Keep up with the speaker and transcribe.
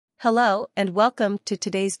Hello and welcome to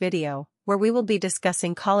today's video, where we will be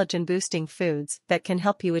discussing collagen-boosting foods that can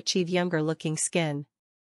help you achieve younger-looking skin.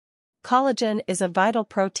 Collagen is a vital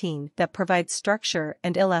protein that provides structure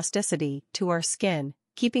and elasticity to our skin,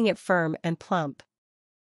 keeping it firm and plump.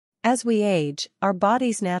 As we age, our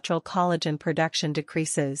body's natural collagen production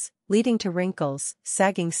decreases, leading to wrinkles,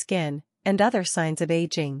 sagging skin, and other signs of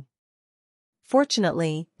aging.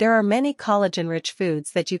 Fortunately, there are many collagen-rich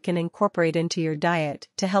foods that you can incorporate into your diet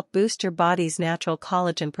to help boost your body's natural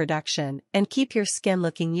collagen production and keep your skin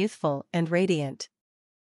looking youthful and radiant.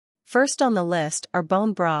 First on the list are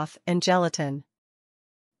bone broth and gelatin.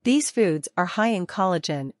 These foods are high in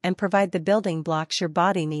collagen and provide the building blocks your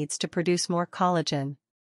body needs to produce more collagen.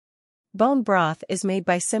 Bone broth is made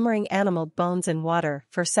by simmering animal bones in water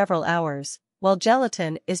for several hours, while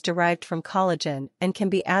gelatin is derived from collagen and can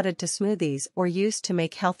be added to smoothies or used to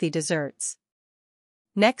make healthy desserts.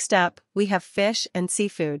 Next up, we have fish and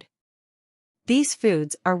seafood. These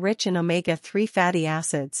foods are rich in omega-3 fatty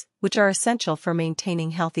acids, which are essential for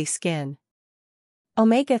maintaining healthy skin.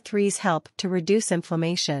 Omega-3s help to reduce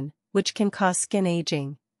inflammation, which can cause skin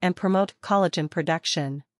aging, and promote collagen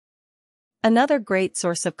production. Another great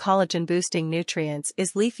source of collagen-boosting nutrients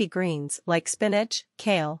is leafy greens like spinach,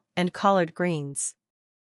 kale, and collard greens.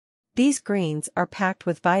 These greens are packed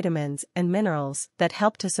with vitamins and minerals that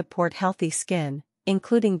help to support healthy skin,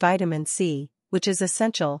 including vitamin C, which is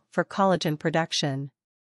essential for collagen production.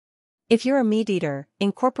 If you're a meat eater,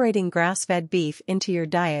 incorporating grass-fed beef into your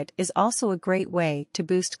diet is also a great way to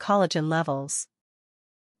boost collagen levels.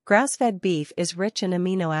 Grass-fed beef is rich in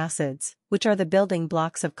amino acids, which are the building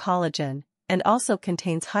blocks of collagen, and also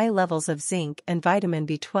contains high levels of zinc and vitamin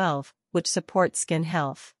B12, which support skin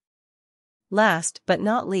health. Last but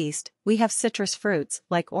not least, we have citrus fruits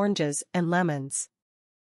like oranges and lemons.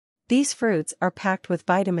 These fruits are packed with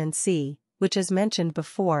vitamin C, which, as mentioned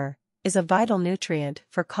before, is a vital nutrient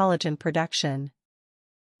for collagen production.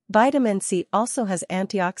 Vitamin C also has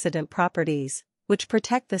antioxidant properties, which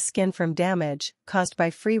protect the skin from damage caused by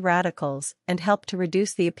free radicals and help to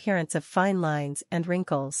reduce the appearance of fine lines and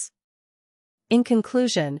wrinkles. In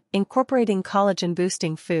conclusion, incorporating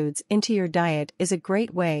collagen-boosting foods into your diet is a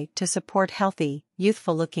great way to support healthy,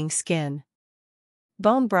 youthful-looking skin.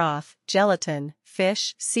 Bone broth, gelatin,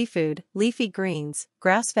 fish, seafood, leafy greens,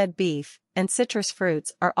 grass-fed beef, and citrus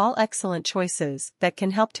fruits are all excellent choices that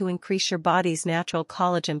can help to increase your body's natural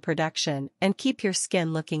collagen production and keep your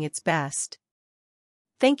skin looking its best.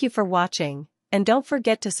 Thank you for watching, and don't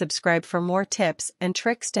forget to subscribe for more tips and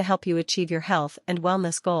tricks to help you achieve your health and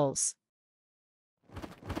wellness goals.